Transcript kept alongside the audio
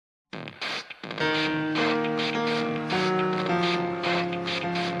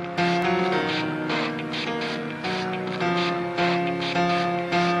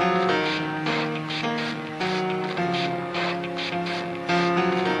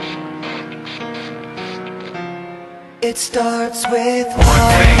It starts with one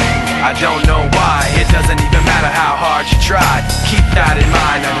thing, I don't know why. It doesn't even matter how hard you try. Keep that in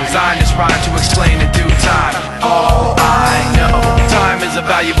mind. I designed this rhyme to explain in due time. All I know, time is a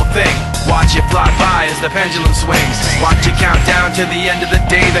valuable thing. Watch it fly by as the pendulum swings. Watch it count down to the end of the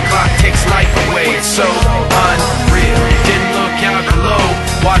day. The clock takes life away. It's so unreal. Didn't look out below.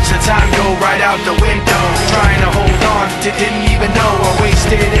 Watch the time go right out the window. Trying to hold on to didn't even know I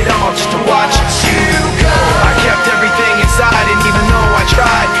wasted it all just to watch you go. I kept everything inside, and even though I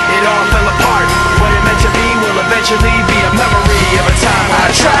tried, it all fell apart. What it meant to be will eventually be a memory of a time I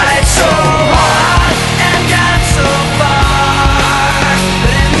tried so hard and got so far,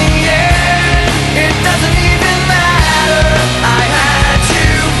 but in the end, it doesn't even matter. I had to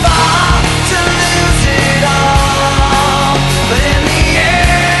fall to lose it all, but in the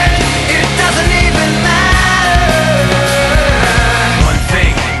end, it doesn't even matter. One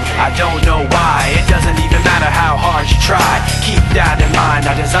thing, I don't know why. It doesn't even matter how hard you try. Keep that in mind.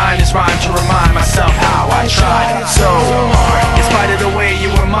 I designed this rhyme to remind myself how I tried so hard. In spite of the way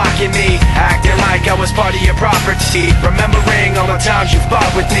you were mocking me, acting like I was part of your property, remembering all the times you fought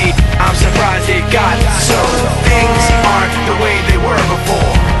with me, I'm surprised it got so. Things aren't the way they were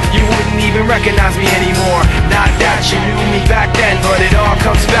before. You wouldn't even recognize me anymore. Not that you knew me back then, but it all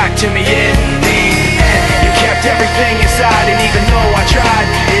comes back to me in the end. You kept everything inside, and even though I tried,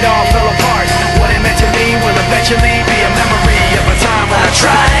 it all fell apart. What it meant to me will eventually be a memory of a time when I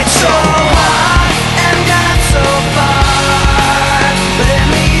tried so hard and got so far, but in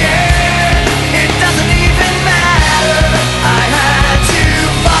the end, it doesn't even matter. I had to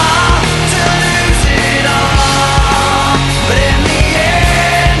fall to lose it all, but in the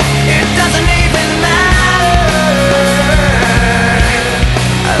end, it doesn't even matter.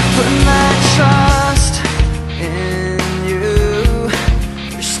 I put my trust in you,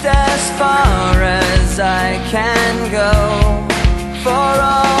 pushed as far as I can go.